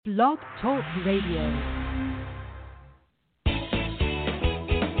Blog Talk Radio.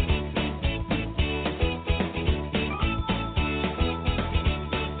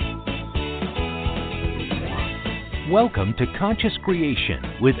 Welcome to Conscious Creation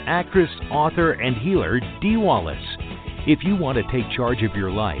with actress, author, and healer Dee Wallace. If you want to take charge of your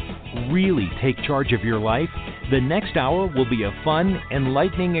life, really take charge of your life, the next hour will be a fun,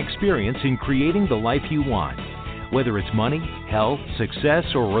 enlightening experience in creating the life you want. Whether it's money, health, success,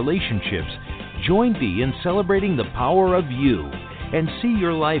 or relationships, join Dee in celebrating the power of you and see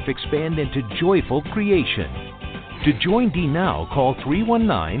your life expand into joyful creation. To join Dee now, call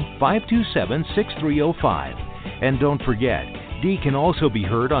 319-527-6305. And don't forget, Dee can also be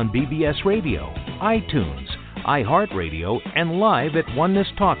heard on BBS Radio, iTunes, iHeartRadio, and live at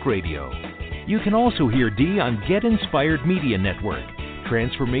Oneness Talk Radio. You can also hear Dee on Get Inspired Media Network,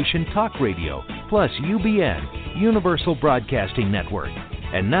 Transformation Talk Radio, plus UBN, Universal Broadcasting Network.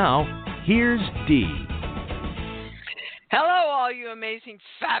 And now, here's Dee. Hello, all you amazing,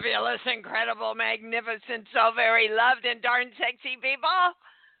 fabulous, incredible, magnificent, so very loved and darn sexy people.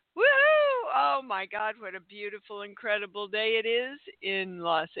 Woohoo! Oh my God, what a beautiful, incredible day it is in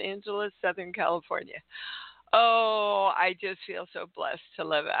Los Angeles, Southern California. Oh, I just feel so blessed to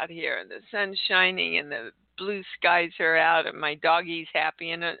live out here. And the sun's shining and the blue skies are out and my doggie's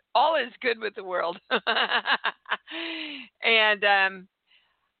happy and all is good with the world. And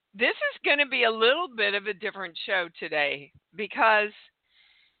this is going to be a little bit of a different show today because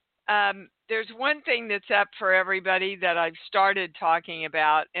there's one thing that's up for everybody that I've started talking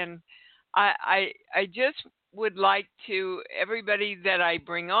about, and I just would like to, everybody that I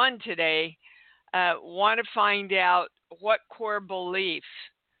bring on today, want to find out what core belief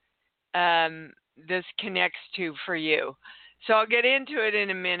this connects to for you. So I'll get into it in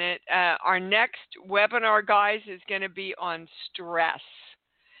a minute. Our next webinar, guys, is going to be on stress.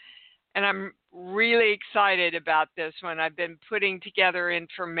 And I'm really excited about this one. I've been putting together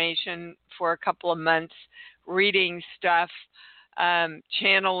information for a couple of months, reading stuff,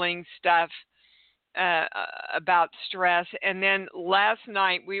 channeling stuff about stress. And then last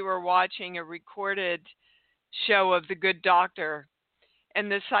night we were watching a recorded show of The Good Doctor. And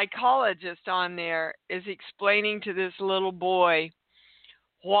the psychologist on there is explaining to this little boy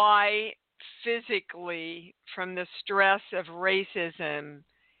why physically, from the stress of racism,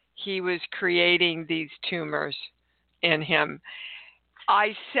 he was creating these tumors in him.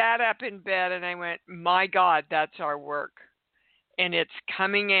 I sat up in bed and I went, my God, that's our work. And it's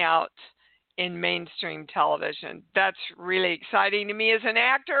coming out in mainstream television. That's really exciting to me as an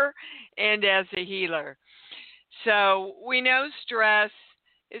actor and as a healer. So we know stress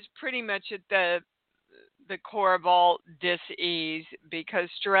is pretty much at the core of all dis-ease because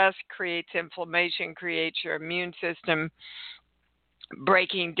stress creates inflammation, creates your immune system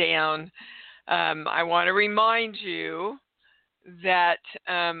breaking down. I want to remind you that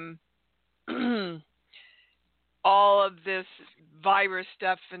all of this virus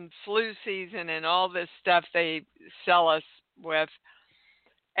stuff and flu season and all this stuff they sell us with,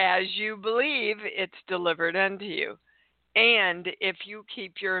 as you believe, it's delivered unto you. And if you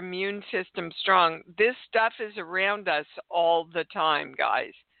keep your immune system strong, this stuff is around us all the time,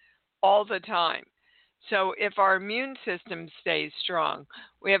 guys, all the time. So if our immune system stays strong,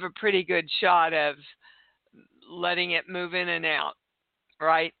 we have a pretty good shot of letting it move in and out,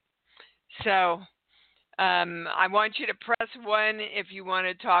 right? So I want you to press 1 if you want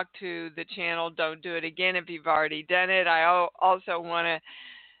to talk to the channel. Don't do it again if you've already done it. I also want to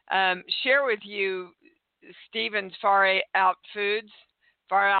share with you Stephen's Far Out Foods,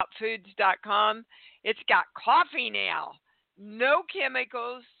 faroutfoods.com. It's got coffee now. No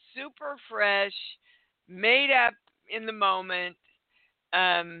chemicals, super fresh, made up in the moment.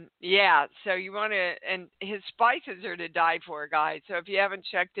 So you want to, and his spices are to die for, guys. So if you haven't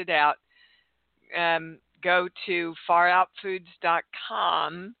checked it out, go to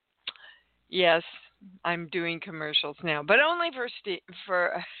faroutfoods.com. Yes, I'm doing commercials now, but only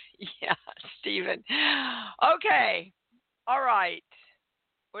for Stephen. Okay. All right.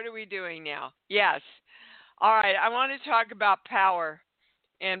 What are we doing now? Yes. All right. I want to talk about power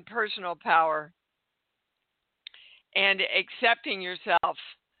and personal power and accepting yourself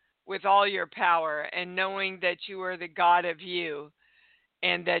with all your power and knowing that you are the God of you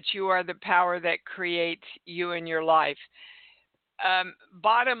and that you are the power that creates you in your life.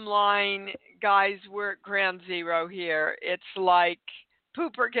 Bottom line, guys, we're at ground zero here. It's like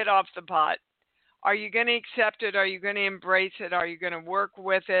poop or get off the pot. Are you going to accept it? Are you going to embrace it? Are you going to work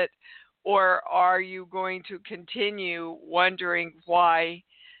with it? Or are you going to continue wondering why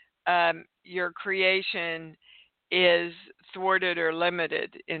your creation is thwarted or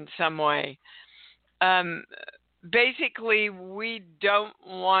limited in some way. Basically, we don't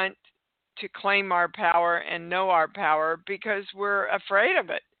want to claim our power and know our power because we're afraid of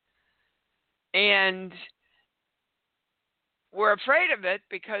it. And we're afraid of it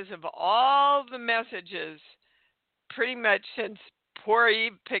because of all the messages pretty much since poor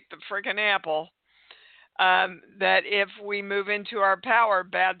Eve picked the frickin' apple, that if we move into our power,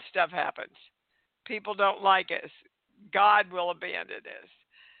 bad stuff happens. People don't like us. God will abandon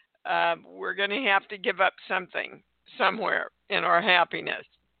us. We're going to have to give up something somewhere in our happiness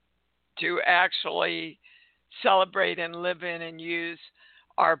to actually celebrate and live in and use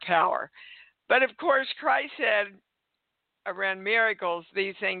our power. But of course, Christ said around miracles,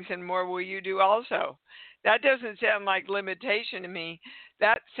 these things and more will you do also. That doesn't sound like limitation to me.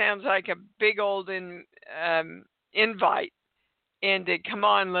 That sounds like a big old invite into, come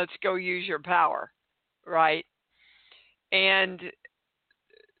on, let's go use your power, right? And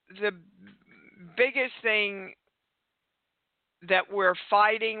the biggest thing that we're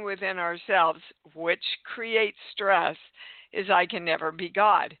fighting within ourselves, which creates stress, is I can never be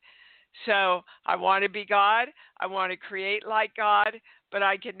God. So I want to be God, I want to create like God, but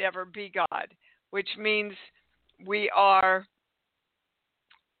I can never be God, which means we are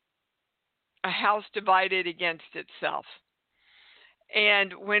a house divided against itself.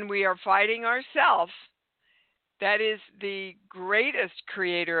 And when we are fighting ourselves, that is the greatest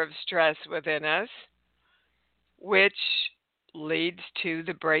creator of stress within us, which leads to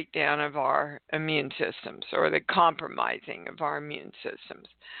the breakdown of our immune systems or the compromising of our immune systems.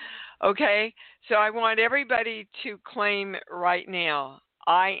 Okay, so I want everybody to claim right now,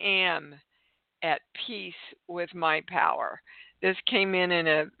 I am at peace with my power. This came in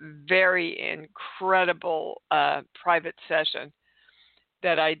a very incredible private session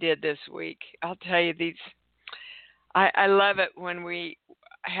that I did this week. I'll tell you, I love it when we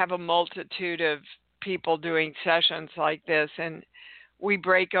have a multitude of people doing sessions like this, and we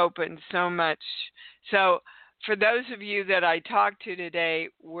break open so much. So for those of you that I talked to today,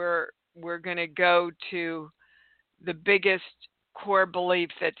 we're going to go to the biggest core belief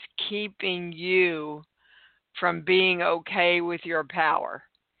that's keeping you from being okay with your power.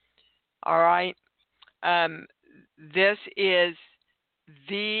 All right? This is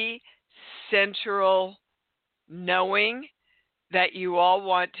the central knowing that you all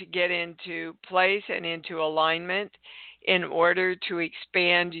want to get into place and into alignment in order to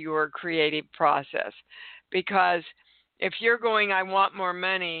expand your creative process. Because if you're going, I want more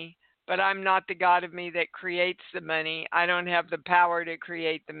money, but I'm not the God of me that creates the money, I don't have the power to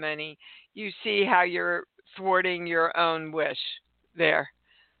create the money, you see how you're thwarting your own wish there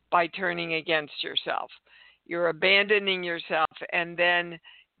by turning against yourself. You're abandoning yourself, and then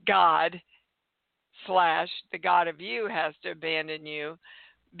God / the God of you has to abandon you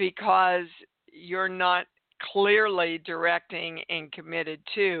because you're not clearly directing and committed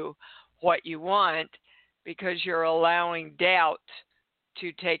to what you want, because you're allowing doubt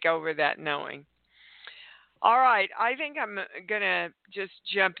to take over that knowing. All right, I think I'm going to just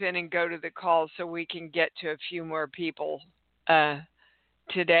jump in and go to the call so we can get to a few more people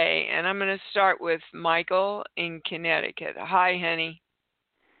today. And I'm going to start with Michael in Connecticut. Hi, honey.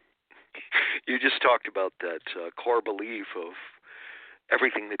 You just talked about that core belief of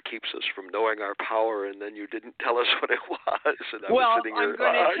everything that keeps us from knowing our power, and then you didn't tell us what it was. And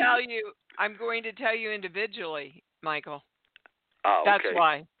I'm going to tell you individually, Michael. Okay. That's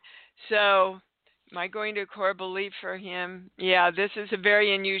why. So, am I going to core belief for him? Yeah, this is a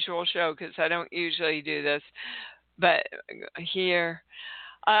very unusual show because I don't usually do this. But here,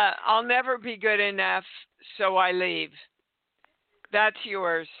 I'll never be good enough, so I leave. That's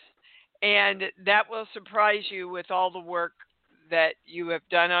yours. And that will surprise you with all the work that you have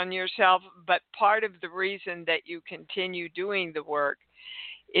done on yourself. But part of the reason that you continue doing the work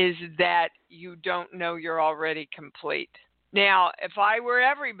is that you don't know you're already complete. Now, if I were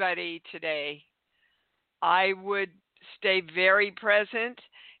everybody today, I would stay very present,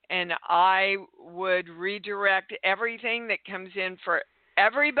 and I would redirect everything that comes in for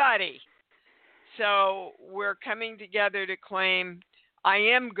everybody. So we're coming together to claim I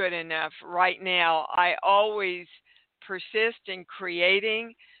am good enough right now. I always persist in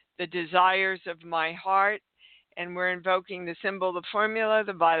creating the desires of my heart, and we're invoking the symbol, the formula,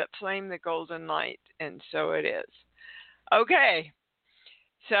 the violet flame, the golden light, and so it is. Okay,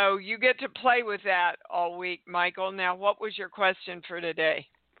 so you get to play with that all week, Michael. Now, what was your question for today?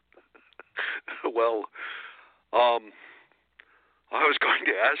 Well, I was going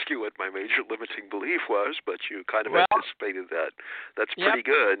to ask you what my major limiting belief was, but you kind of anticipated that. That's pretty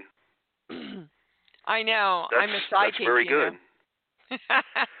good. I know. I'm a psychic. That's very good.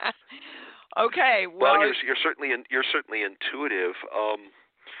 Okay. Well, you're certainly intuitive.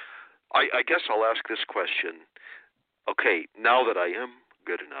 I guess I'll ask this question. Okay, now that I am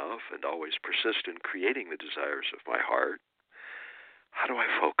good enough and always persist in creating the desires of my heart, how do I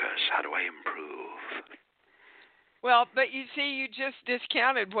focus? How do I improve? Well, but you see, you just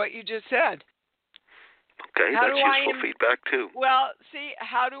discounted what you just said. Okay, that's useful feedback too. Well, see,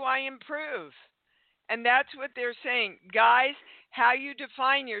 how do I improve? And that's what they're saying. Guys, how you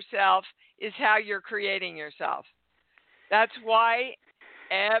define yourself is how you're creating yourself. That's why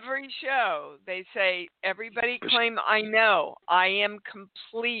every show they say, everybody claim, I know, I am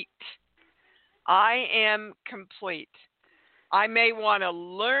complete. I am complete. I may want to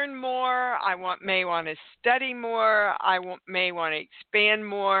learn more. May want to study more. May want to expand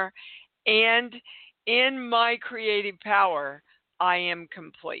more. And in my creative power, I am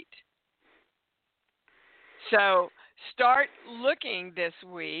complete. So start looking this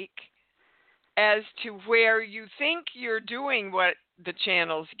week as to where you think you're doing what the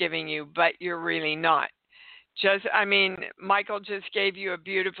channel's giving you, but you're really not. Michael just gave you a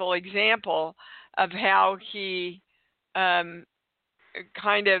beautiful example of how he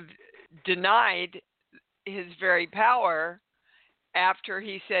kind of denied his very power after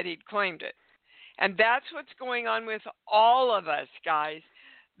he said he'd claimed it. And that's what's going on with all of us, guys.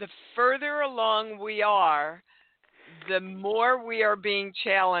 The further along we are, the more we are being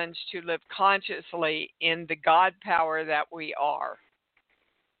challenged to live consciously in the God power that we are.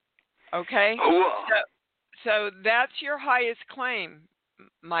 Okay? So that's your highest claim,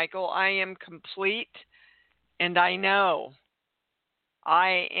 Michael. I am complete, and I know.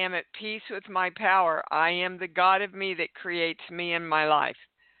 I am at peace with my power. I am the God of me that creates me in my life,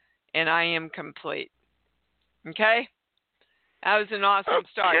 and I am complete. Okay? That was an awesome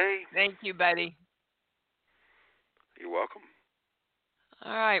start. Thank you, buddy. You're welcome.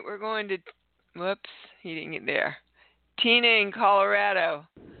 All right, we're going to, whoops, he didn't get there. Tina in Colorado.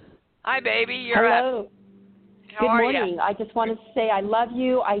 Hi, baby, you're Hello. up. How Good are morning. ya? I just wanted to say I love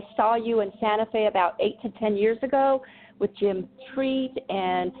you. I saw you in Santa Fe about 8 to 10 years ago with Jim Treat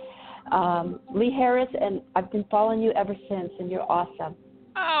and Lee Harris, and I've been following you ever since, and you're awesome.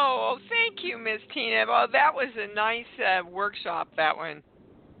 Oh, well, thank you, Miss Tina. Well, that was a nice workshop, that one.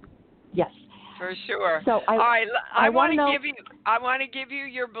 Yes. For sure. So all right, I want to give you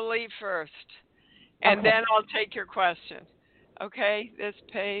your belief first, and then I'll take your question. Okay, this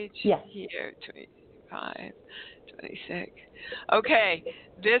page here, 25, 26. Okay,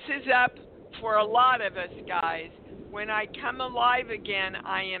 this is up for a lot of us, guys. When I come alive again,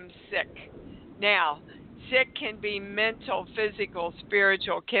 I am sick. Now, sick can be mental, physical,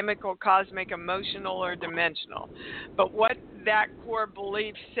 spiritual, chemical, cosmic, emotional, or dimensional. But what that core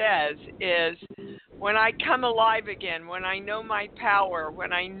belief says is, when I come alive again, when I know my power,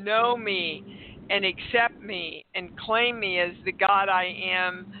 when I know me and accept me and claim me as the God I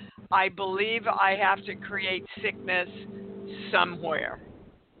am, I believe I have to create sickness somewhere.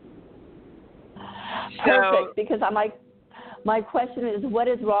 Perfect, because my question is, what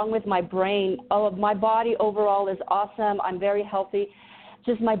is wrong with my brain? Oh, my body overall is awesome. I'm very healthy.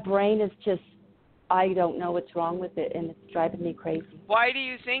 Just my brain is just, I don't know what's wrong with it, and it's driving me crazy. Why do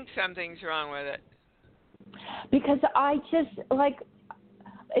you think something's wrong with it? Because I just,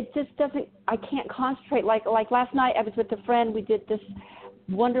 it just doesn't, I can't concentrate. Like last night I was with a friend. We did this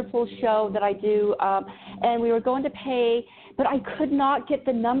wonderful show that I do, and we were going to pay, but I could not get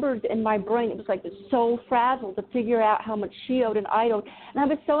the numbers in my brain. It was so frazzled to figure out how much she owed and I owed, and I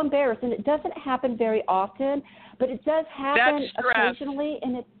was so embarrassed. And it doesn't happen very often, but it does happen occasionally,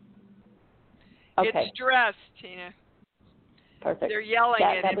 and it's okay. It's stress, Tina. Perfect. They're yelling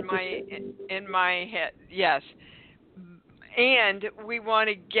in my head. Yes. And we want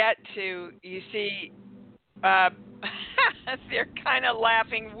to get to, you see, they're kind of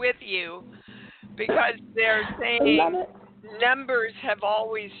laughing with you because they're saying numbers have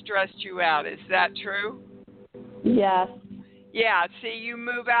always stressed you out. Is that true? Yes. Yeah. See, you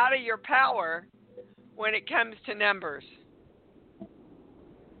move out of your power when it comes to numbers.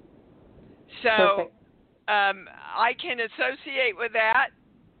 So I can associate with that.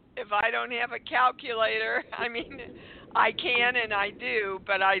 If I don't have a calculator, I can and I do,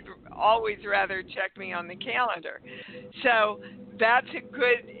 but I'd always rather check me on the calendar. So that's a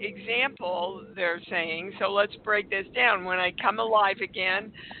good example, they're saying. So let's break this down. When I come alive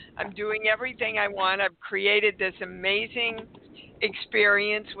again, I'm doing everything I want. I've created this amazing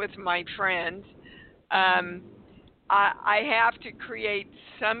experience with my friend. I have to create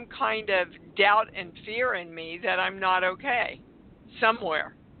some kind of doubt and fear in me that I'm not okay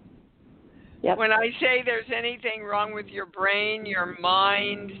somewhere. Yep. When I say there's anything wrong with your brain, your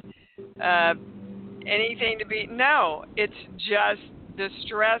mind, anything to be, no, it's just the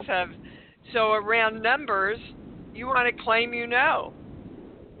stress of, so around numbers, you want to claim you know.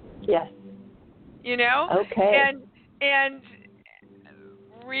 Yes. You know? Okay. And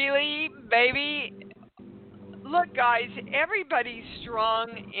really, baby, look, guys, everybody's strong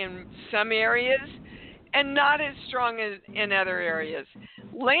in some areas and not as strong as in other areas.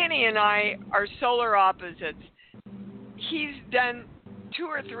 Lanny and I are solar opposites. He's done 2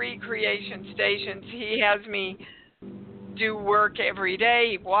 or 3 creation stations. He has me do work every day.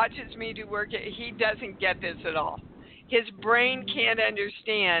 He watches me do work. He doesn't get this at all. His brain can't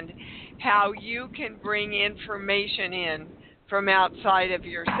understand how you can bring information in from outside of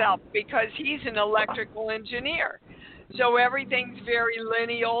yourself because he's an electrical engineer. So everything's very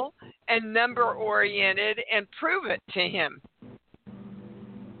lineal and number-oriented, and prove it to him.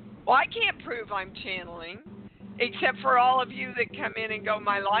 Well, I can't prove I'm channeling, except for all of you that come in and go,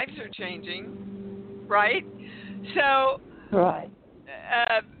 my lives are changing, right? So right.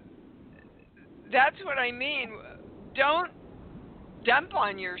 That's what I mean. Don't dump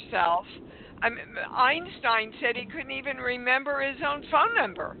on yourself. Einstein said he couldn't even remember his own phone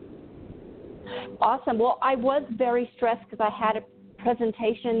number. Awesome. Well, I was very stressed because I had a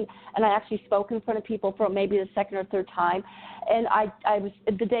presentation and I actually spoke in front of people for maybe the second or third time, and I was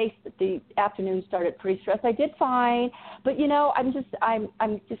the afternoon started pretty stressed. I did fine, but I'm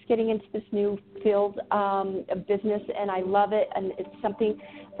just getting into this new field of business, and I love it, and it's something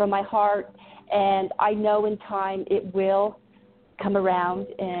from my heart, and I know in time it will come around,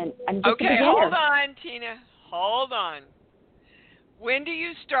 and I'm just a beginner. Hold on, Tina. Hold on. When do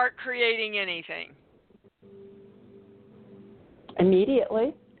you start creating anything?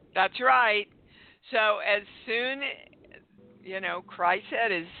 Immediately. That's right. So as soon, Christ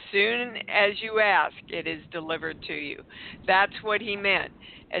said, as soon as you ask, it is delivered to you. That's what he meant.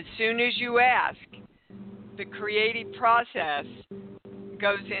 As soon as you ask, the creative process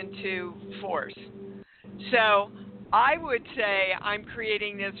goes into force. So I would say I'm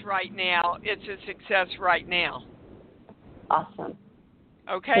creating this right now. It's a success right now. Awesome.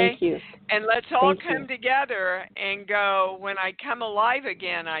 Okay? Thank you. And let's all come together and go, when I come alive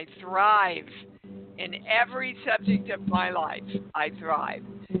again, I thrive. In every subject of my life, I thrive.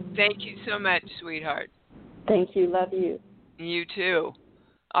 Thank you so much, sweetheart. Thank you. Love you. You too.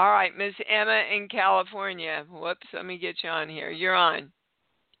 All right, Miss Emma in California. Whoops, let me get you on here. You're on.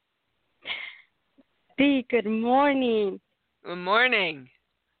 Dee, good morning. Good morning.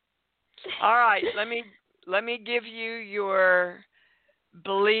 All right, let me give you your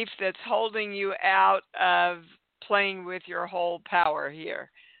belief that's holding you out of playing with your whole power here.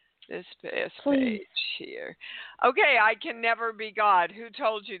 This page here. Okay, I can never be God. Who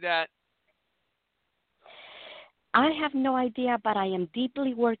told you that? I have no idea, but I am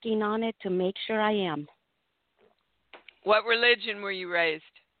deeply working on it to make sure I am. What religion were you raised?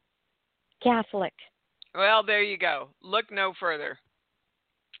 Catholic. Well, there you go. Look no further.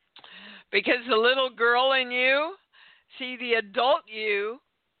 Because the little girl in you, see, the adult you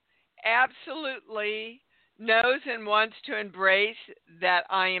absolutely knows and wants to embrace that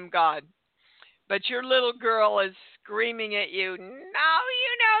I am God. But your little girl is screaming at you, no,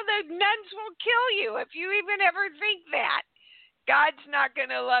 the nuns will kill you if you even ever think that. God's not going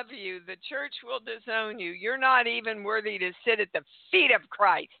to love you. The church will disown you. You're not even worthy to sit at the feet of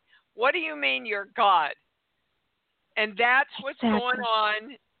Christ. What do you mean you're God? And that's what's going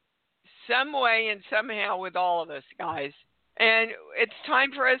on some way and somehow with all of us, guys. And it's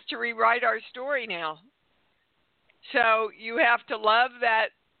time for us to rewrite our story now. So you have to love that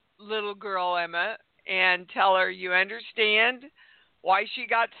little girl, Emma, and tell her you understand why she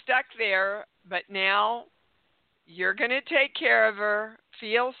got stuck there, but now you're going to take care of her,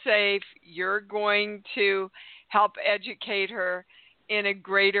 feel safe. You're going to help educate her in a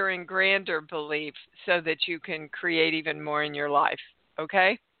greater and grander belief so that you can create even more in your life.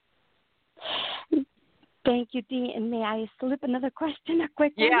 Okay? Thank you, Dee. And may I slip another question, a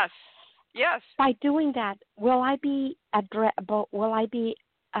quick one? Yes. By doing that, will I be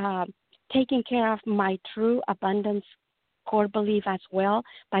taking care of my true abundance core belief as well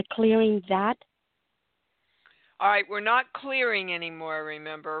by clearing that? All right, we're not clearing anymore,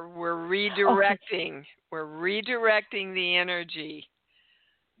 remember. We're redirecting. Okay. We're redirecting the energy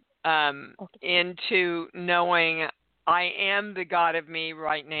into knowing I am the God of me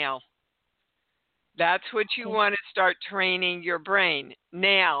right now. That's what you want to start training your brain.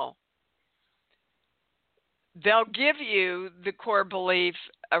 Now, they'll give you the core belief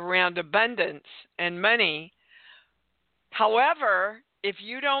around abundance and money. However, if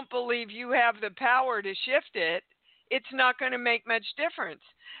you don't believe you have the power to shift it, it's not going to make much difference.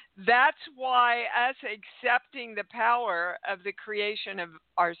 That's why us accepting the power of the creation of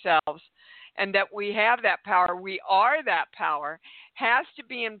ourselves and that we have that power, we are that power, has to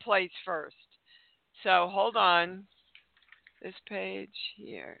be in place first. So hold on. This page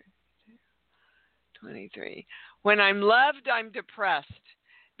here, 23. When I'm loved, I'm depressed.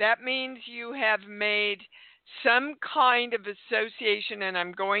 That means you have made some kind of association, and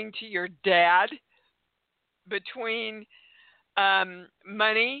I'm going to your dad, between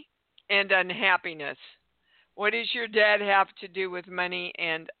money and unhappiness. What does your dad have to do with money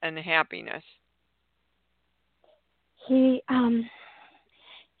and unhappiness? He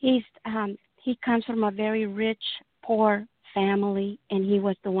comes from a very rich, poor family, and he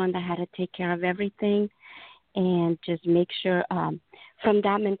was the one that had to take care of everything and just make sure from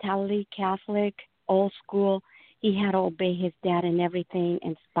that mentality, Catholic, old school, he had to obey his dad and everything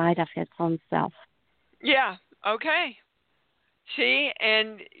in spite of his own self. Yeah, okay. See,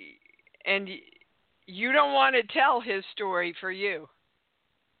 and you don't want to tell his story for you.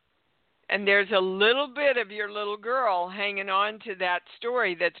 And there's a little bit of your little girl hanging on to that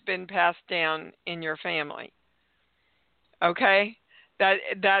story that's been passed down in your family. Okay?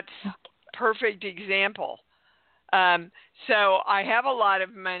 That's perfect example. So I have a lot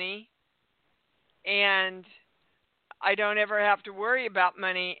of money, and I don't ever have to worry about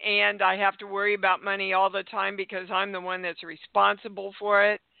money, and I have to worry about money all the time because I'm the one that's responsible for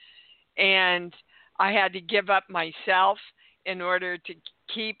it, and I had to give up myself in order to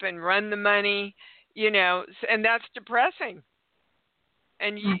keep and run the money, and that's depressing.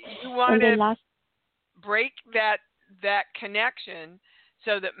 And you want to break that connection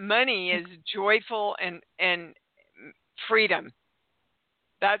so that money is joyful and freedom.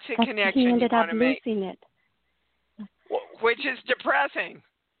 That's a connection he ended you want up to make. Losing it. Which is depressing.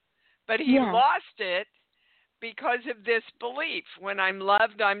 But he lost it because of this belief. When I'm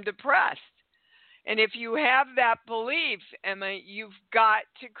loved, I'm depressed. And if you have that belief, Emma, you've got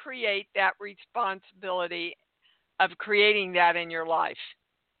to create that responsibility of creating that in your life.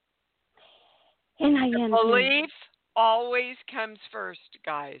 And the belief always comes first,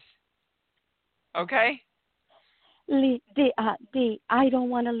 guys. Okay? I don't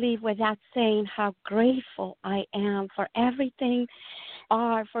want to leave without saying how grateful I am for everything,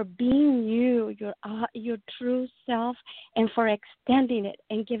 for being you, your true self, and for extending it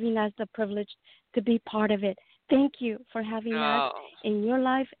and giving us the privilege to be part of it. Thank you for having us in your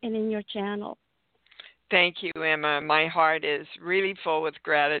life and in your channel. Thank you, Emma. My heart is really full with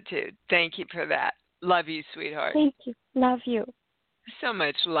gratitude. Thank you for that. Love you, sweetheart. Thank you. Love you. So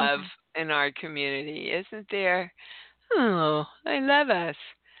much love in our community, isn't there? Oh, I love us.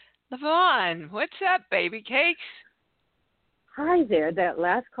 Lavon, what's up, baby cakes? Hi there. That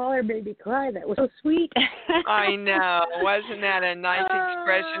last caller made me cry. That was so sweet. I know. Wasn't that a nice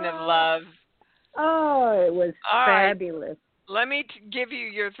expression of love? Oh, it was fabulous. Right. Let me give you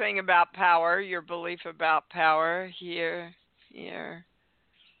your thing about power, your belief about power. Here.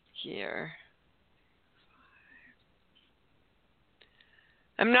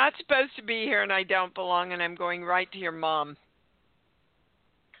 I'm not supposed to be here and I don't belong, and I'm going right to your mom.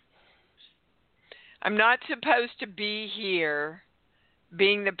 I'm not supposed to be here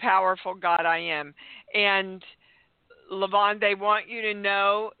being the powerful God I am. And Lavon, they want you to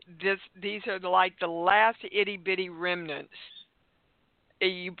know these are like the last itty-bitty remnants.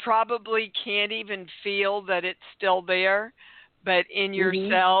 You probably can't even feel that it's still there, but in your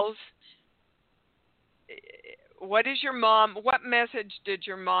cells, what message did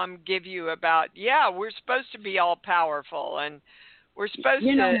your mom give you about, we're supposed to be all powerful and we're supposed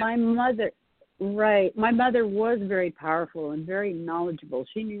to... my mother was very powerful and very knowledgeable.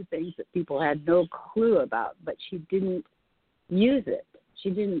 She knew things that people had no clue about, but she didn't use it.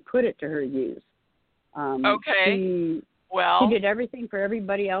 She didn't put it to her use. She did everything for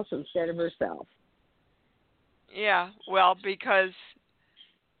everybody else instead of herself. Yeah, well, because,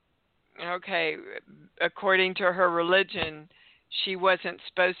 according to her religion, she wasn't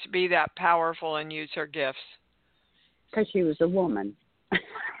supposed to be that powerful and use her gifts. Because she was a woman.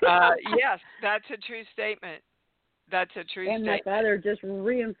 Yes, that's a true statement. And my father just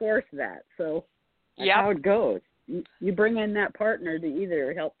reinforced that. So that's how it goes. You bring in that partner to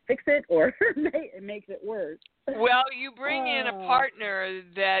either help fix it or it makes it worse. Well, you bring in a partner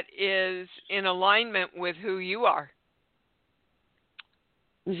that is in alignment with who you are.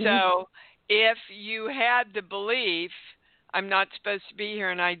 So if you had the belief, I'm not supposed to be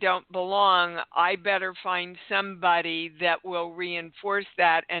here and I don't belong, I better find somebody that will reinforce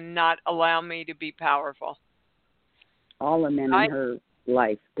that and not allow me to be powerful. All the men in her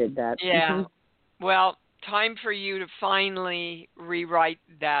life did that. Yeah. Well, time for you to finally rewrite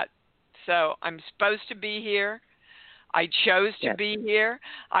that. So I'm supposed to be here. I chose to Yes. be here.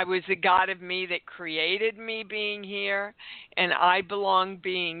 I was the God of me that created me being here, and I belong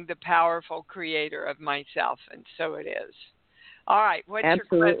being the powerful creator of myself, and so it is. All right, what's your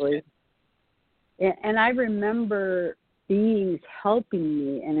Absolutely. question? And I remember beings helping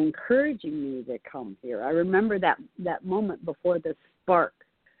me and encouraging me to come here. I remember that moment before the spark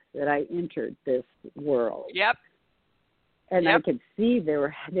that I entered this world. Yep. And Yep. I could see they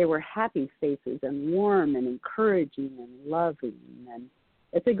were happy faces and warm and encouraging and loving, and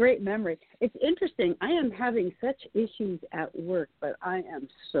it's a great memory. It's interesting. I am having such issues at work, but I am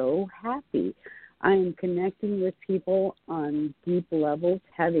so happy. I am connecting with people on deep levels,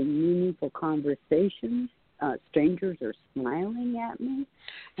 having meaningful conversations. Strangers are smiling at me.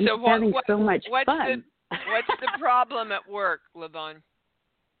 I'm So just having so much fun. What's the problem at work, Levon?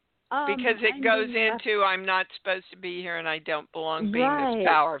 Because it I'm goes being into I'm not supposed to be here and I don't belong being Right. this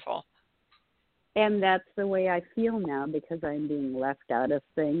powerful. And that's the way I feel now because I'm being left out of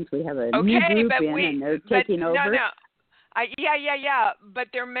things. We have a Okay, new group but and they're taking over. No. Yeah. But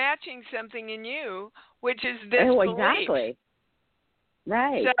they're matching something in you, which is this belief. Exactly.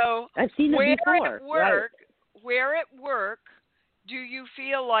 Right. So I've seen it before. Where at work do you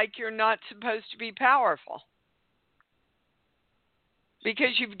feel like you're not supposed to be powerful?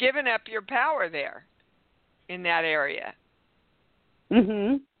 Because you've given up your power there in that area.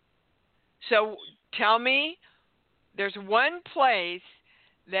 Mhm. So tell me, there's one place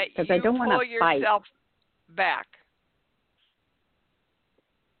that you I don't pull wanna yourself back.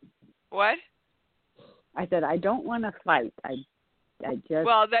 What? I said I don't want to fight. I just.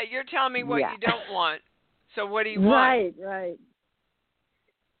 Well, that you're telling me what Yeah. you don't want. So what do you want? Right.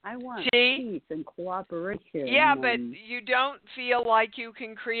 I want See? peace and cooperation. Yeah, but and- you don't feel like you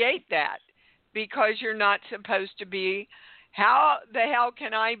can create that because you're not supposed to be. How the hell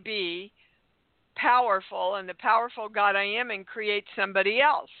can I be powerful and the powerful God I am and create somebody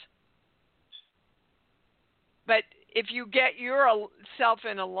else? But if you get yourself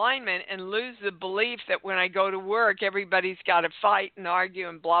in alignment and lose the belief that when I go to work, everybody's got to fight and argue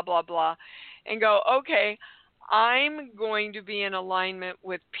and blah, blah, blah, and go, okay, I'm going to be in alignment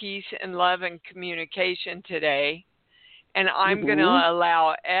with peace and love and communication today, and I'm going to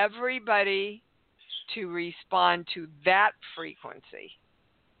allow everybody to respond to that frequency.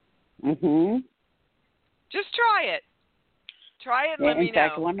 Mhm. Just try it. Try it and let me know.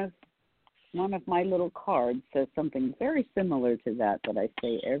 In fact, one of my little cards says something very similar to that I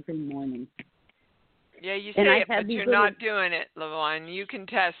say every morning. Yeah, you say it, but you're not doing it, Levon. You can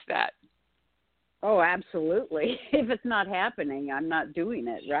test that. Oh, absolutely. If it's not happening, I'm not doing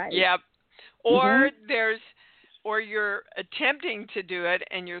it, right? Yep. Or or you're attempting to do it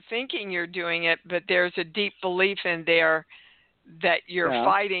and you're thinking you're doing it, but there's a deep belief in there that you're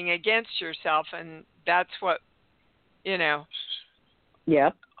fighting against yourself, and that's what,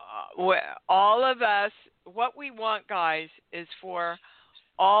 Yep. All of us, what we want, guys, is for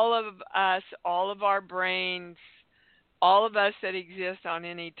all of us, all of our brains, all of us that exist on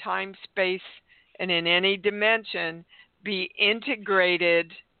any time, space, and in any dimension, be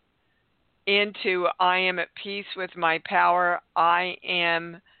integrated into I am at peace with my power. I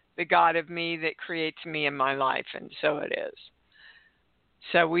am the God of me that creates me in my life, and so it is.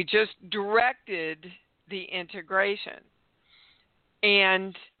 So we just directed the integration.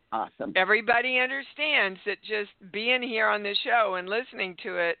 And awesome. Everybody understands that just being here on this show and listening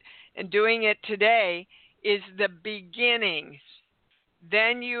to it and doing it today is the beginning.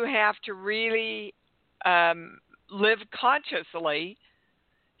 Then you have to really live consciously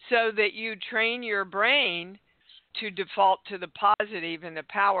so that you train your brain to default to the positive and the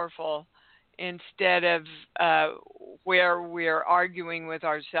powerful instead of where we're arguing with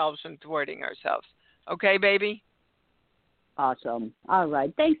ourselves and thwarting ourselves. Okay, baby? Awesome. All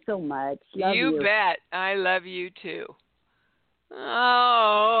right. Thanks so much. Love you. You bet. I love you too.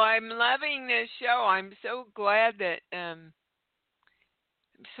 Oh, I'm loving this show. I'm so glad that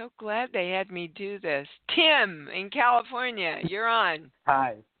they had me do this. Tim in California, you're on.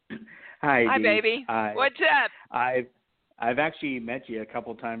 Hi. Hi, Dee. Baby. Hi. What's up? I've actually met you a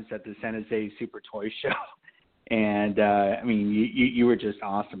couple times at the San Jose Super Toy Show, and you were just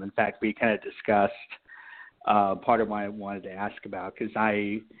awesome. In fact, we kind of discussed part of what I wanted to ask about, because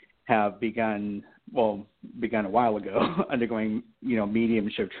I have begun a while ago undergoing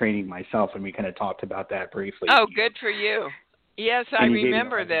mediumship training myself, and we kind of talked about that briefly. Oh, good for you. Yes, I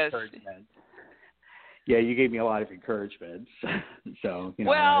remember this. Yeah, you gave me a lot of encouragement. So,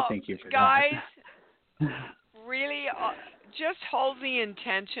 I thank you for guys, that. Really, just hold the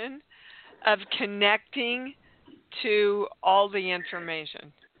intention of connecting to all the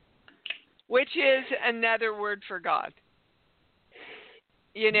information, which is another word for God.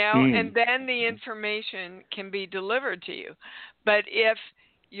 And then the information can be delivered to you. But if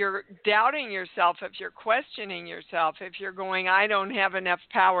you're doubting yourself, if you're questioning yourself, if you're going, I don't have enough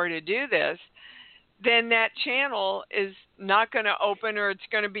power to do this, then that channel is not going to open, or it's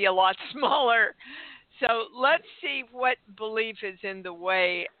going to be a lot smaller. So let's see what belief is in the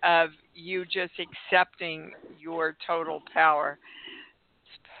way of you just accepting your total power.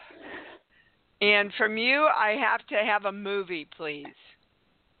 And from you, I have to have a movie, please.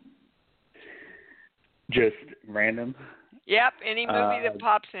 Just random? Yep, any movie that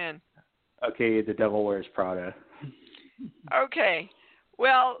pops in. Okay, The Devil Wears Prada. Okay.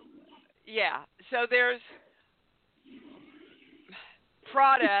 Well, yeah. So there's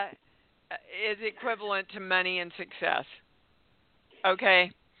Prada is equivalent to money and success.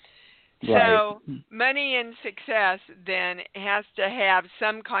 Okay? Right. So money and success then has to have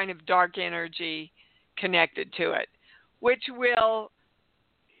some kind of dark energy connected to it, which will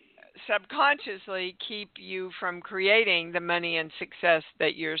subconsciously keep you from creating the money and success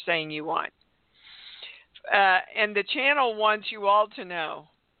that you're saying you want. And the channel wants you all to know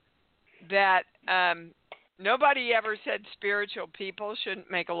that nobody ever said spiritual people shouldn't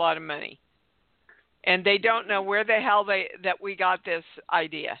make a lot of money. And they don't know where the hell that we got this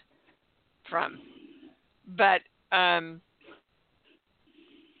idea from. But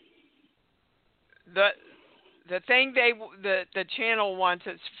the thing the channel wants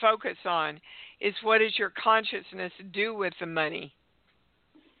us to focus on is, what does your consciousness do with the money?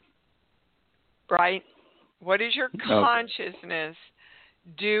 Right? What does your consciousness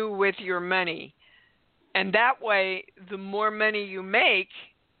do with your money? And that way, the more money you make,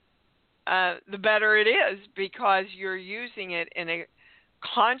 the better it is, because you're using it in a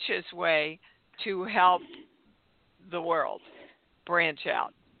conscious way to help the world branch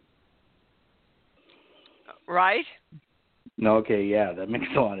out. Right? Okay, yeah, that makes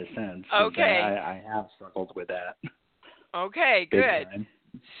a lot of sense. Okay. I have struggled with that. Okay, Big good. time.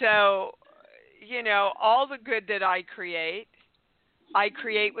 So, all the good that I create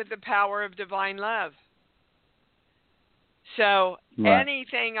with the power of divine love. So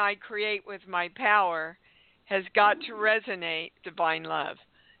anything I create with my power has got to resonate divine love.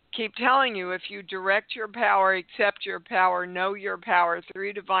 Keep telling you, if you direct your power, accept your power, know your power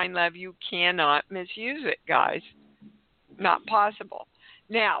through divine love, you cannot misuse it, guys. Not possible.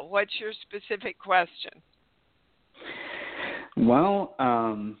 Now, what's your specific question? Well,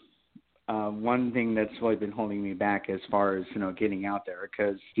 one thing that's really been holding me back as far as, getting out there,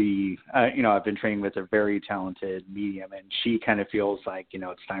 because I've been training with a very talented medium, and she kind of feels like,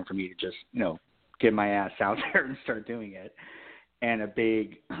 it's time for me to just, get my ass out there and start doing it. And a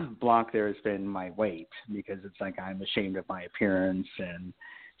big block there has been my weight, because it's like I'm ashamed of my appearance and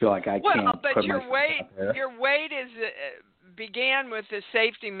feel like I can't put myself out there. Your weight began with the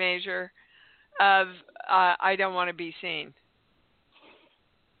safety measure of I don't want to be seen.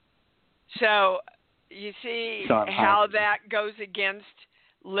 So you see how that goes against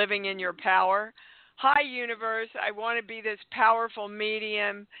living in your power. Hi, universe, I want to be this powerful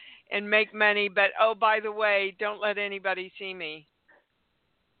medium and make money, but oh, by the way, don't let anybody see me.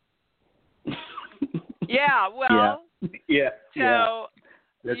 Yeah, well, yeah. So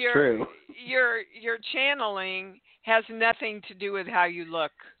that's true. Your channeling has nothing to do with how you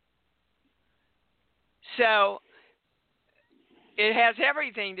look. So it has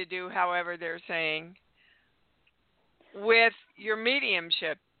everything to do, however they're saying, with your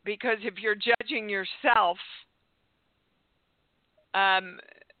mediumship. Because if you're judging yourself,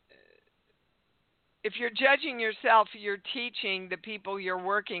 you're teaching the people you're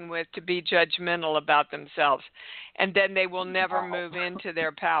working with to be judgmental about themselves, and then they will never move into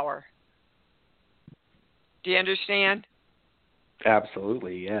their power. Do you understand?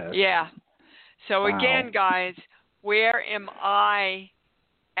 Absolutely, yes. Yeah. So again, guys, where am I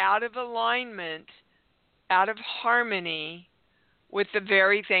out of alignment, out of harmony with the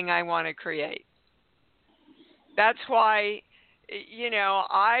very thing I want to create? That's why,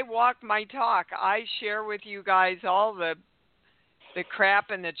 I walk my talk. I share with you guys all the crap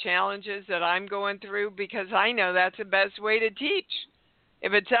and the challenges that I'm going through, because I know that's the best way to teach.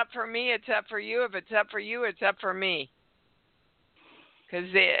 If it's up for me, it's up for you. If it's up for you, it's up for me. Because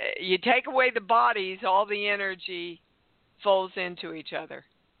you take away the bodies, all the energy folds into each other,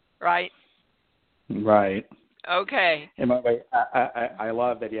 right? Right. Okay. And by the way, I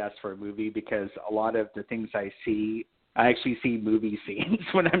love that you asked for a movie, because a lot of the things I see I actually see movie scenes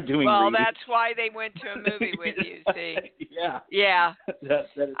when I'm doing Well, readings. that's why they went to a movie with you, see? Yeah. Yeah. That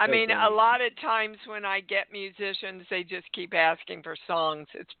is I so mean, funny. a lot of times when I get musicians, they just keep asking for songs.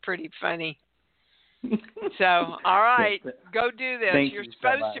 It's pretty funny. So, all right, go do this. Thank You're you so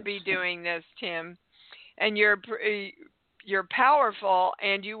supposed to much. be doing this, Tim. And you're powerful,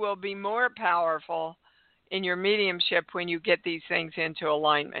 and you will be more powerful in your mediumship when you get these things into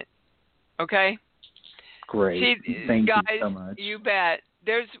alignment. Okay? Great. See, Thank guys, you so much. you bet.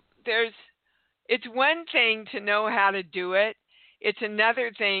 It's one thing to know how to do it. It's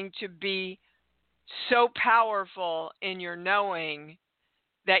another thing to be so powerful in your knowing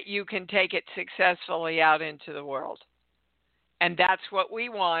that you can take it successfully out into the world. And that's what we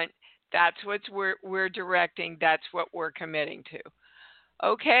want. That's what we're directing. That's what we're committing to.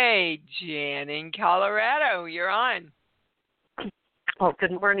 Okay, Jan in Colorado, you're on. Well,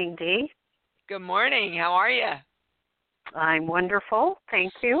 good morning, Dee. Good morning. How are you? I'm wonderful.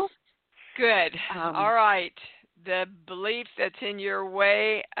 Thank you. Good. All right. The belief that's in your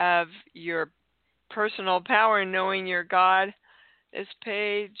way of your personal power and knowing your God, this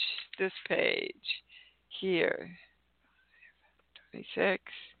page, here, 26,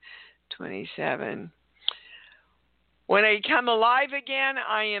 27. When I come alive again,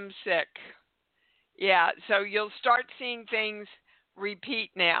 I am sick. Yeah, so you'll start seeing things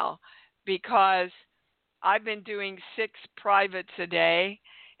repeat now because I've been doing 6 privates a day,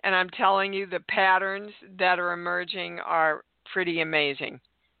 and I'm telling you the patterns that are emerging are pretty amazing.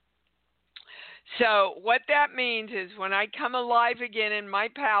 So what that means is when I come alive again in my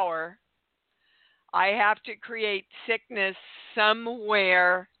power, I have to create sickness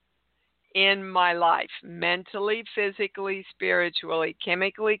somewhere in my life, mentally, physically, spiritually,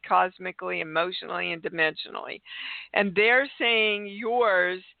 chemically, cosmically, emotionally, and dimensionally. And they're saying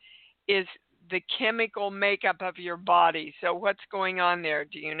yours is the chemical makeup of your body. So what's going on there?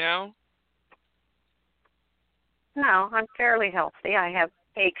 Do you know? No, I'm fairly healthy. I have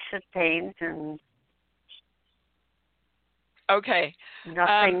aches and pains and okay.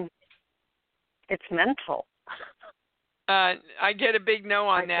 Nothing. It's mental. I get a big no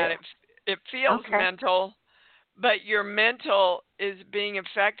on that. It feels okay. mental, but your mental is being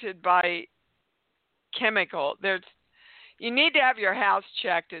affected by chemical. You need to have your house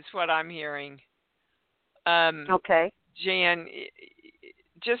checked, is what I'm hearing. Okay. Jan,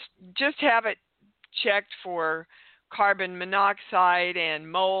 just have it checked for carbon monoxide and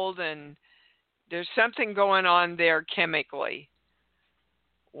mold, and there's something going on there chemically.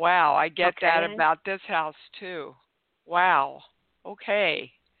 Wow, I get that about this house too. Wow.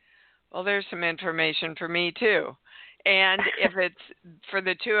 Okay. Well, there's some information for me too. And if it's for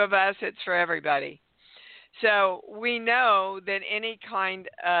the two of us, it's for everybody. So we know that any kind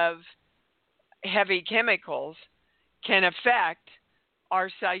of heavy chemicals can affect our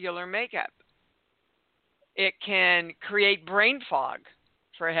cellular makeup. It can create brain fog,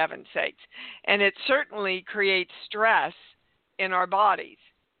 for heaven's sakes. And it certainly creates stress in our bodies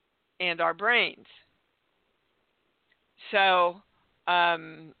and our brains. So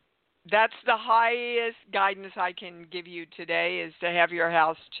that's the highest guidance I can give you today, is to have your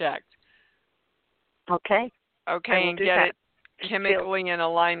house checked. Okay. Okay, and get it chemically in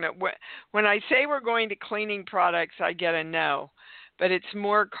alignment. When I say we're going to cleaning products, I get a no, but it's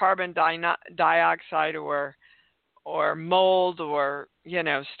more carbon dioxide or mold or,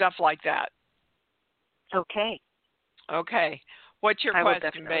 stuff like that. Okay. Okay. What's your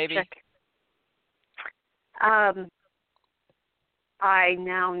question, baby? Check. I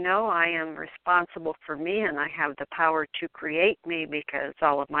now know I am responsible for me, and I have the power to create me, because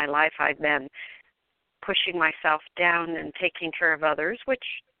all of my life I've been pushing myself down and taking care of others, which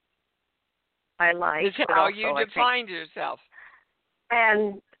I like. This is how you defined yourself.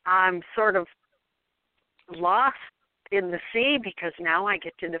 And I'm sort of lost in the sea, because now I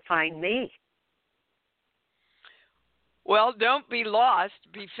get to define me. Well, don't be lost,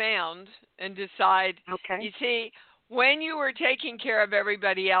 be found, and decide. Okay. You see, when you were taking care of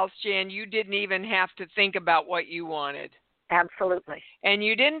everybody else, Jan, you didn't even have to think about what you wanted. Absolutely. And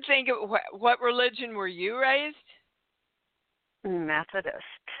you didn't think of what religion were you raised? Methodist.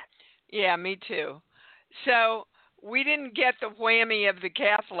 Yeah, me too. So we didn't get the whammy of the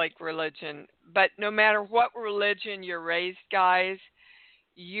Catholic religion, but no matter what religion you're raised, guys,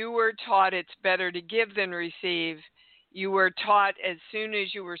 you were taught it's better to give than receive. You were taught as soon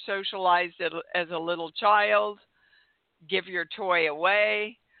as you were socialized as a little child, give your toy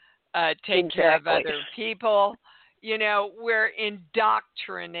away, take care of other people. We're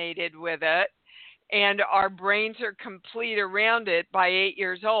indoctrinated with it, and our brains are complete around it by 8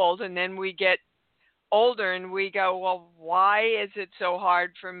 years old, and then we get older and we go, well, why is it so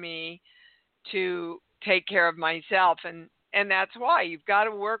hard for me to take care of myself? And that's why you've got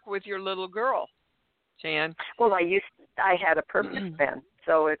to work with your little girl, Jan. Well, I had a purpose then,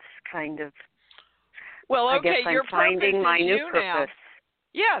 so it's kind of. Well, okay, I guess I'm your finding purpose my is new you purpose. now.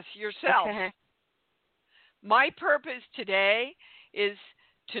 Yes, yourself. Okay. My purpose today is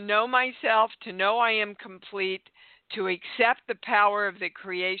to know myself, to know I am complete, to accept the power of the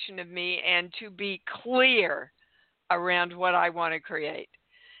creation of me, and to be clear around what I want to create.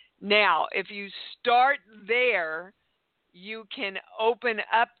 Now, if you start there, you can open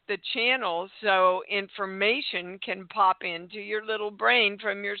up the channel so information can pop into your little brain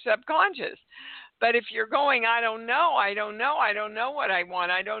from your subconscious. But if you're going, I don't know what I want,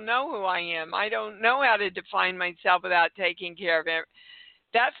 I don't know who I am, I don't know how to define myself without taking care of it,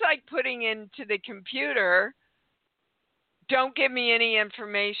 that's like putting into the computer, don't give me any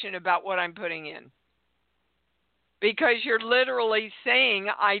information about what I'm putting in. Because you're literally saying,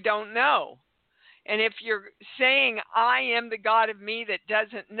 I don't know. And if you're saying, I am the God of me that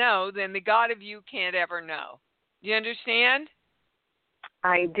doesn't know, then the God of you can't ever know. You understand?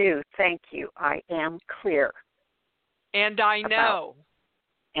 I do. Thank you. I am clear. And I know.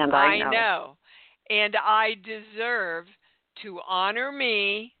 And I know. I know. And I deserve to honor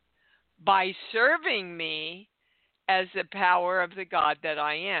me by serving me as the power of the God that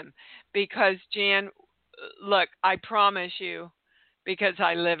I am. Because, Jan, look, I promise you, because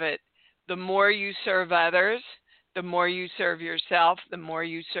I live it, the more you serve others, the more you serve yourself, the more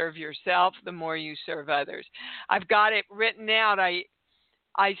you serve yourself, the more you serve others. I've got it written out.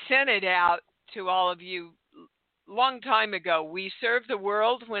 I sent it out to all of you long time ago. We serve the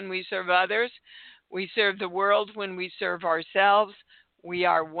world when we serve others. We serve the world when we serve ourselves. We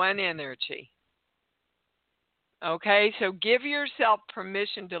are one energy. Okay, so give yourself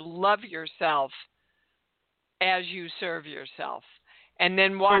permission to love yourself as you serve yourself. And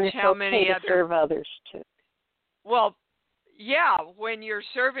then watch and how many to serve others too. Well, yeah, when you're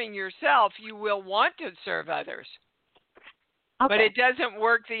serving yourself, you will want to serve others. Okay. But it doesn't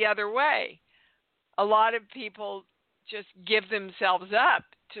work the other way. A lot of people just give themselves up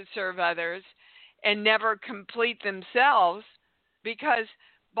to serve others and never complete themselves because,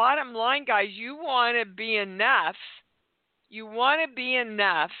 bottom line, guys, you want to be enough. You want to be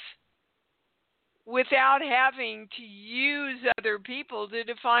enough without having to use other people to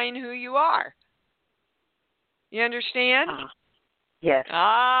define who you are. You understand? Yes.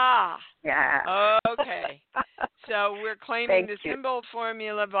 Yeah. Okay. So we're claiming the symbol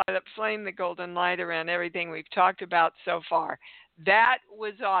formula, violet flame, the golden light around everything we've talked about so far. That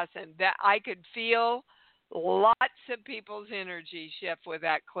was awesome. That I could feel lots of people's energy shift with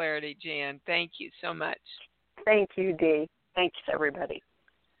that clarity, Jan. Thank you so much. Thank you, Dee. Thanks, everybody.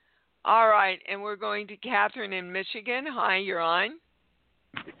 All right, and we're going to Catherine in Michigan. Hi, you're on.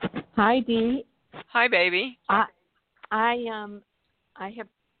 Hi, Dee. Hi, baby. I have.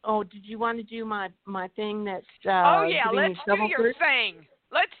 Oh, did you want to do my thing that's? Oh yeah, let's do your first? thing.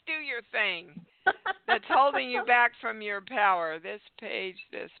 Let's do your thing. That's holding you back from your power. This page.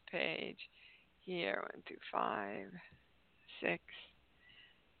 Here, 1 through 5, 6,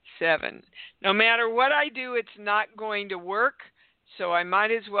 7. No matter what I do, it's not going to work. So I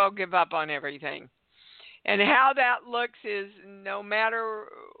might as well give up on everything. And how that looks is no matter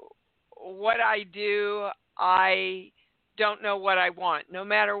what I do, I don't know what I want. No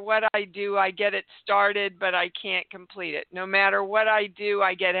matter what I do, I get it started, but I can't complete it. No matter what I do,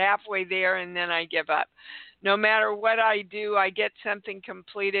 I get halfway there and then I give up. No matter what I do, I get something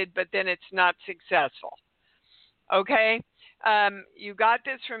completed, but then it's not successful. Okay? You got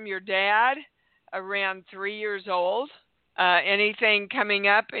this from your dad around 3 years old. Anything coming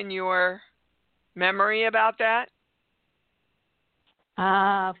up in your memory about that?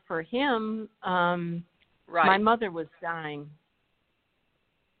 For him, right. My mother was dying.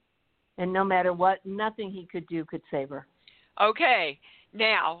 And no matter what, nothing he could do could save her. Okay.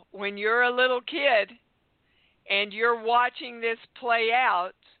 Now, when you're a little kid and you're watching this play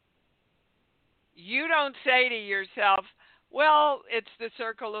out, you don't say to yourself, well, it's the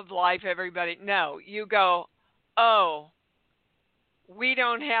circle of life, everybody. No, you go, oh, we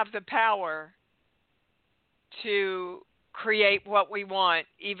don't have the power to create what we want,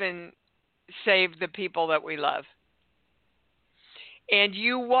 even save the people that we love. And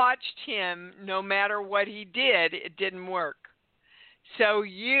you watched him, no matter what he did, it didn't work. So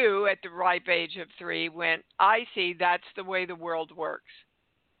you, at the ripe age of 3, went, I see, that's the way the world works.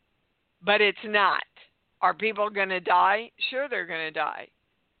 But it's not. Are people going to die? Sure, they're going to die.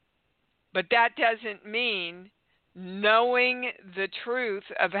 But that doesn't mean knowing the truth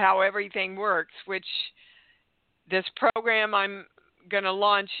of how everything works, which this program I'm going to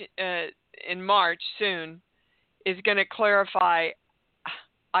launch in March soon is going to clarify,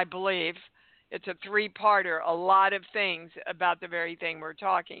 I believe. It's a 3-parter, a lot of things about the very thing we're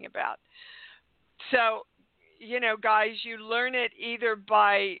talking about. So, guys, you learn it either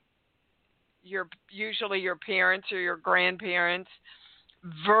by usually your parents or your grandparents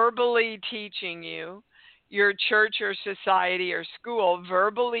verbally teaching you, your church or society or school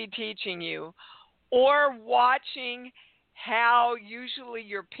verbally teaching you, or watching how usually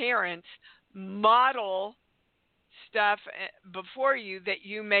your parents model stuff before you that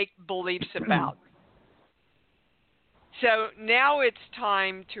you make beliefs about. So now it's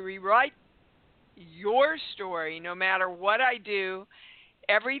time to rewrite your story. No matter what I do,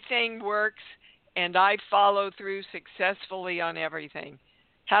 everything works, and I follow through successfully on everything.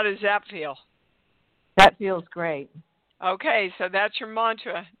 How does that feel? That feels great. Okay, so that's your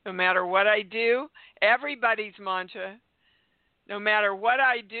mantra. No matter what I do, everybody's mantra. No matter what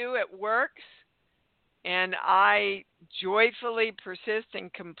I do, it works, and I joyfully persist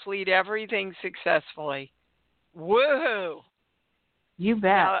and complete everything successfully. Woohoo! You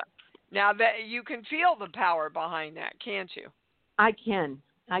bet. Now that you can feel the power behind that, can't you? I can.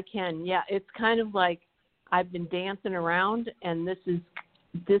 Yeah, it's kind of like I've been dancing around, and this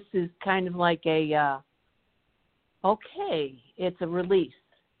is kind of like a okay. It's a release.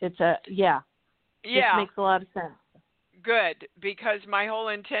 It's a yeah. It makes a lot of sense. Good, because my whole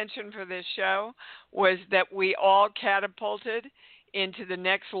intention for this show was that we all catapulted into the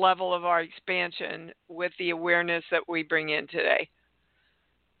next level of our expansion with the awareness that we bring in today.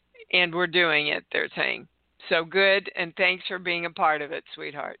 And we're doing it, they're saying. So good, and thanks for being a part of it,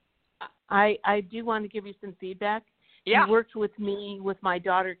 sweetheart. I do want to give you some feedback. Yeah. You worked with me with my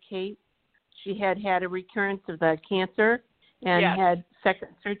daughter, Kate. She had a recurrence of the cancer and had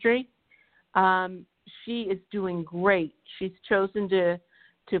second surgery. She is doing great. She's chosen to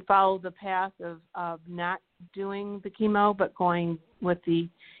follow the path of not doing the chemo, but going with the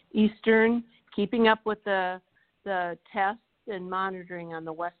Eastern, keeping up with the tests and monitoring on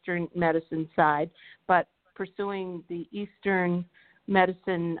the Western medicine side, but pursuing the Eastern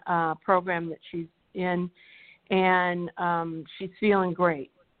medicine program that she's in, and she's feeling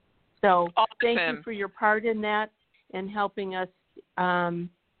great. So Thank you for your part in that and helping us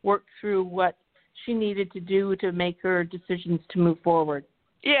work through what she needed to do to make her decisions to move forward.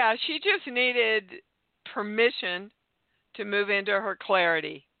 Yeah, she just needed permission to move into her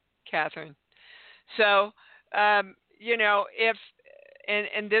clarity, Catherine. So, if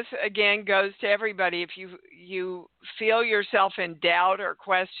and this again goes to everybody, if you feel yourself in doubt or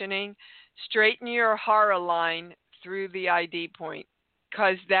questioning, straighten your hara line through the ID point,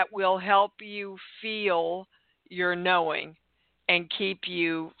 because that will help you feel your knowing and keep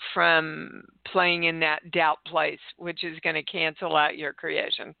you from playing in that doubt place, which is going to cancel out your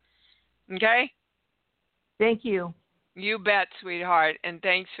creation. Okay? Thank you. You bet, sweetheart, and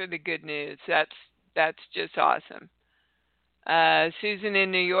thanks for the good news. That's just awesome. Susan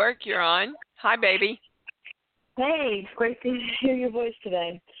in New York, you're on. Hi, baby. Hey, it's great to hear your voice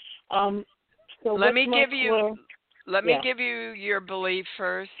today. So let me give you your belief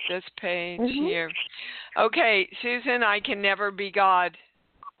first. This page here. Okay, Susan, I can never be God.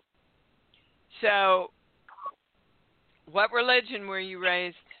 So, what religion were you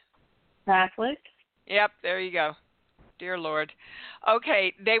raised? Catholic. Yep, there you go. Dear Lord.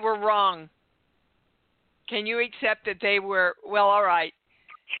 Okay, they were wrong. Can you accept that they were, well, all right.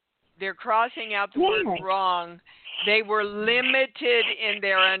 They're crossing out the word wrong. They were limited in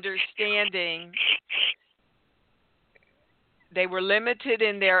their understanding. They were limited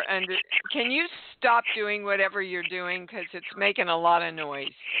in their Can you stop doing whatever you're doing, because it's making a lot of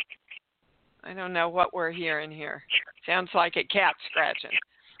noise? I don't know what we're hearing here. Sounds like a cat scratching.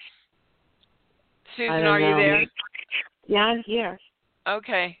 Susan, are you there? Yeah, I'm here.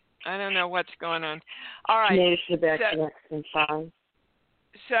 Okay. I don't know what's going on. All right. Maybe it's the back connection. Fine.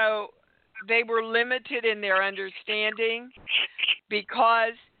 So they were limited in their understanding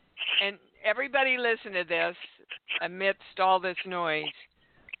because, and everybody listen to this amidst all this noise,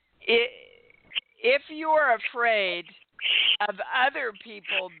 if you're afraid of other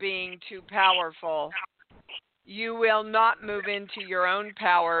people being too powerful, you will not move into your own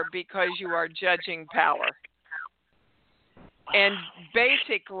power because you are judging power. And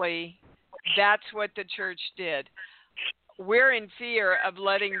basically, that's what the church did. We're in fear of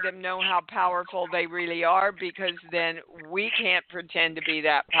letting them know how powerful they really are, because then we can't pretend to be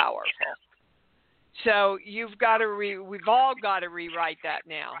that powerful. So you've got to we've all got to rewrite that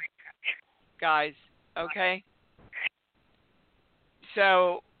now, guys. Okay?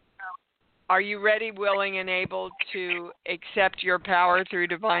 So, are you ready, willing, and able to accept your power through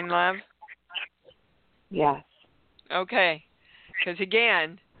divine love? Yes. Okay. Because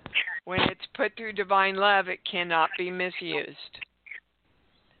again, when it's put through divine love, it cannot be misused.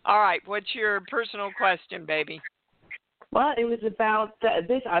 All right. What's your personal question, baby? Well, it was about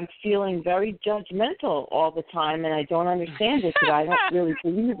this. I'm feeling very judgmental all the time, and I don't understand it because I don't really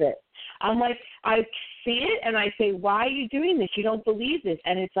believe it. I'm like, I see it, and I say, why are you doing this? You don't believe this.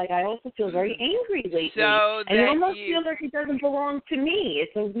 And it's like I also feel very angry lately. So and it almost feels like it doesn't belong to me.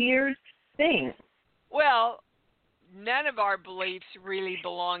 It's a weird thing. Well, none of our beliefs really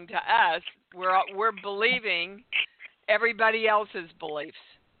belong to us. We're believing everybody else's beliefs.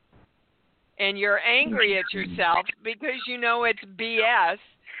 And you're angry at yourself because you know it's BS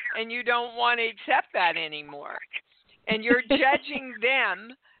and you don't want to accept that anymore. And you're judging them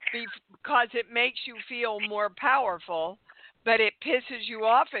because it makes you feel more powerful, but it pisses you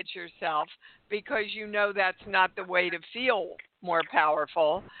off at yourself because you know that's not the way to feel more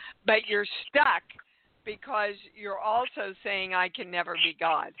powerful, but you're stuck because you're also saying, I can never be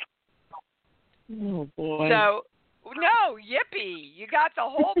God. Oh, boy. So, no, yippee. You got the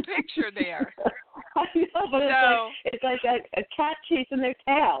whole picture there. I know, but it's like a cat chasing their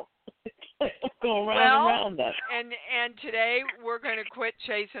tail. It's like going round and round us. And today we're going to quit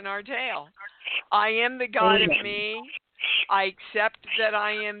chasing our tail. I am the God of me. I accept that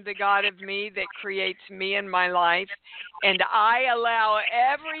I am the God of me that creates me in my life. And I allow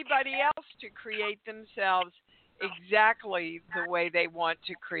everybody else to create themselves exactly the way they want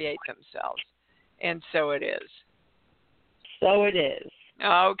to create themselves. And so it is. So it is.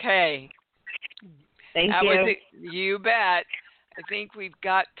 Okay. Thank you. You bet. I think we've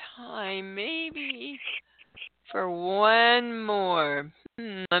got time maybe for one more.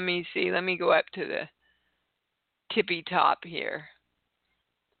 Let me see. Let me go up to the tippy top here.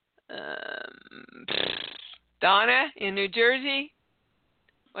 Donna in New Jersey?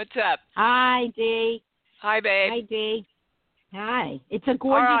 What's up? Hi, Dee. Hi, babe. Hi, Dee. Hi. It's a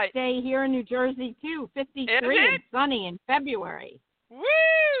gorgeous day here in New Jersey, too. 53 and sunny in February. Woo!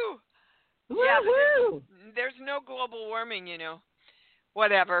 Woo-hoo! Yeah, there's no global warming, you know.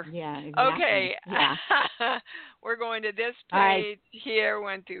 Whatever. Yeah, exactly. Okay. Yeah. We're going to this page here,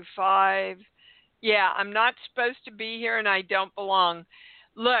 1 through 5. Yeah, I'm not supposed to be here and I don't belong.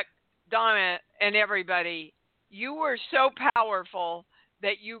 Look, Donna and everybody, you were so powerful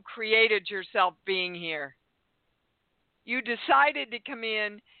that you created yourself being here. You decided to come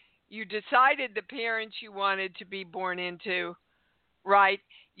in. You decided the parents you wanted to be born into, right?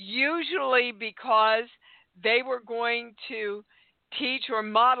 Usually because they were going to teach or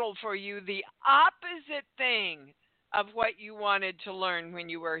model for you the opposite thing of what you wanted to learn when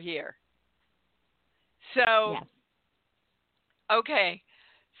you were here. So, yes. Okay,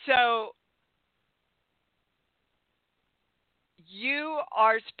 so you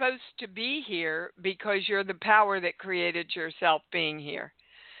are supposed to be here because you're the power that created yourself being here.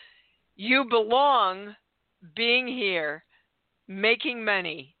 You belong being here, making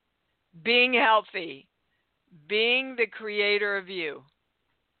money, being healthy, being the creator of you.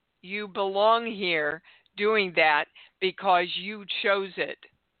 You belong here doing that because you chose it.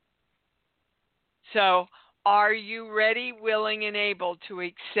 So, are you ready, willing, and able to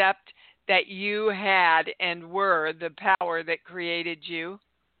accept that you had and were the power that created you?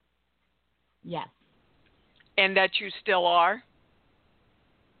 Yes. And that you still are?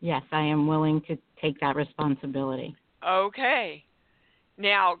 Yes, I am willing to take that responsibility. Okay.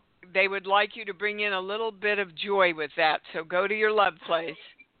 Now, they would like you to bring in a little bit of joy with that, so go to your love place.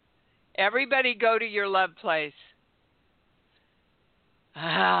 Everybody go to your love place.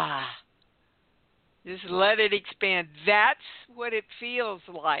 Just let it expand. That's what it feels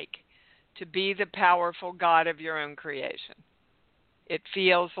like to be the powerful God of your own creation. It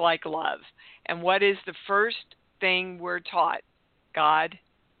feels like love. And what is the first thing we're taught? God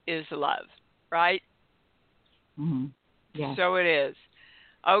is love, right? Mm-hmm. Yes. So it is.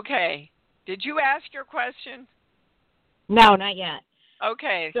 Okay. Did you ask your question? No, not yet.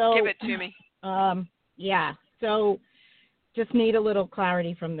 Okay. So, give it to me. Yeah. So just need a little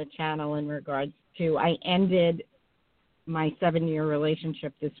clarity from the channel in regards to, I ended my 7-year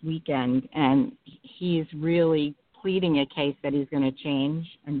relationship this weekend, and he's really pleading a case that he's going to change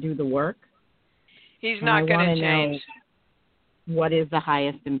and do the work. He's not going to change. What is the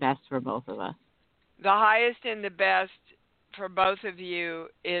highest and best for both of us? The highest and the best for both of you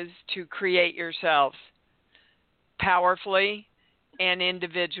is to create yourselves powerfully and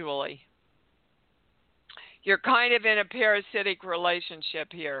individually. You're kind of in a parasitic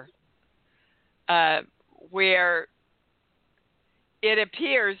relationship here, where it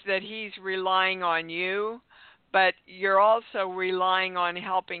appears that he's relying on you, but you're also relying on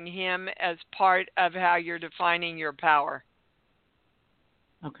helping him as part of how you're defining your power.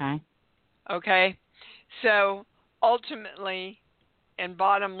 Okay. Okay? So ultimately, and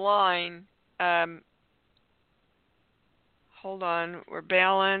bottom line, hold on, we're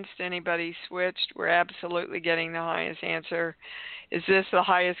balanced. Anybody switched? We're absolutely getting the highest answer. Is this the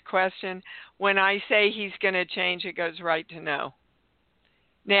highest question? When I say he's going to change, it goes right to no.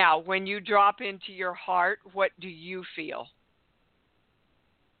 Now, when you drop into your heart, what do you feel?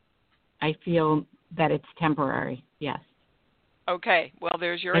 I feel that it's temporary, yes. Okay, well,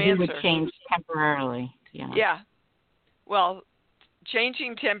 there's your that answer. He would change temporarily, yeah. Yeah. Well,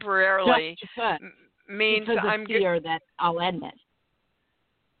 changing temporarily means because of fear that I'll end it.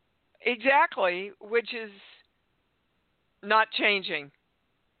 Exactly, which is not changing.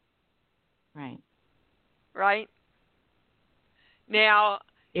 Right. Right? Now,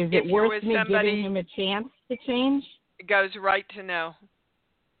 is it worth me giving him a chance to change? It goes right to no.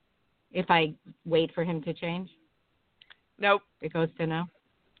 If I wait for him to change? Nope. It goes to no?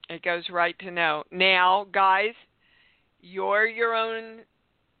 It goes right to no. Now, guys, you're your own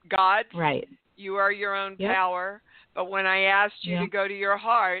God. Right. You are your own power. But when I asked you to go to your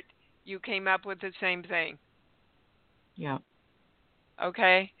heart, you came up with the same thing. Yeah.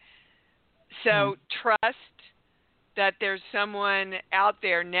 Okay? So trust that there's someone out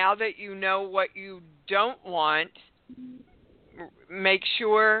there. Now that you know what you don't want, make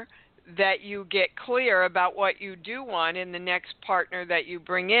sure that you get clear about what you do want in the next partner that you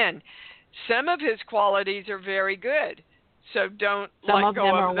bring in. Some of his qualities are very good, so don't let go of those. Some of them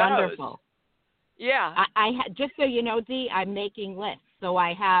are wonderful. Yeah. I just so you know, Dee, I'm making lists. So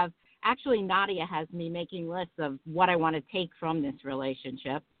I have, actually Nadia has me making lists of what I want to take from this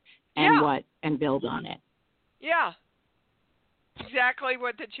relationship and build on it. Yeah. Exactly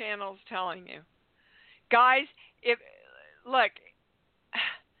what the channel's telling you. Guys, look,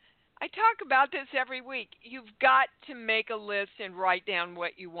 I talk about this every week. You've got to make a list and write down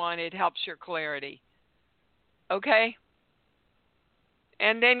what you want. It helps your clarity. Okay?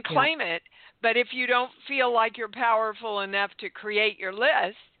 And then claim it. But if you don't feel like you're powerful enough to create your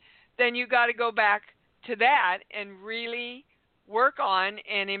list, then you got to go back to that and really work on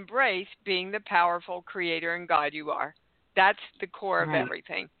and embrace being the powerful creator and God you are. That's the core of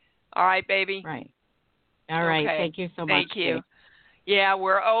everything. All right, baby? Right. All right. Okay. Thank you so much. Thank you. Dave. Yeah,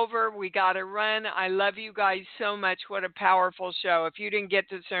 we're over. We got to run. I love you guys so much. What a powerful show. If you didn't get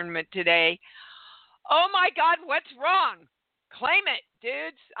discernment today, oh my God, what's wrong? Claim it,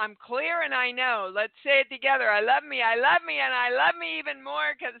 dudes. I'm clear and I know. Let's say it together. I love me, and I love me even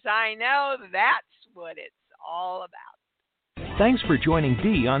more because I know that's what it's all about. Thanks for joining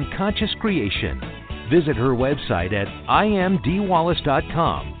Dee on Conscious Creation. Visit her website at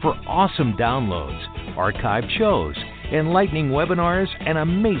imdeewallace.com for awesome downloads, archived shows, enlightening webinars, and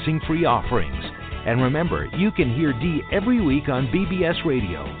amazing free offerings. And remember, you can hear Dee every week on BBS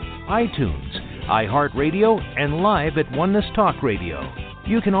Radio, iTunes, iHeartRadio, and live at Oneness Talk Radio.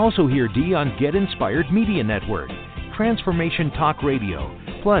 You can also hear Dee on Get Inspired Media Network, Transformation Talk Radio,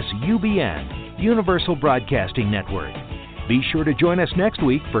 plus UBN, Universal Broadcasting Network. Be sure to join us next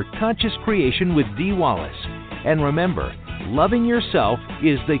week for Conscious Creation with Dee Wallace. And remember, loving yourself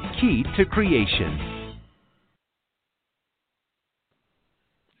is the key to creation.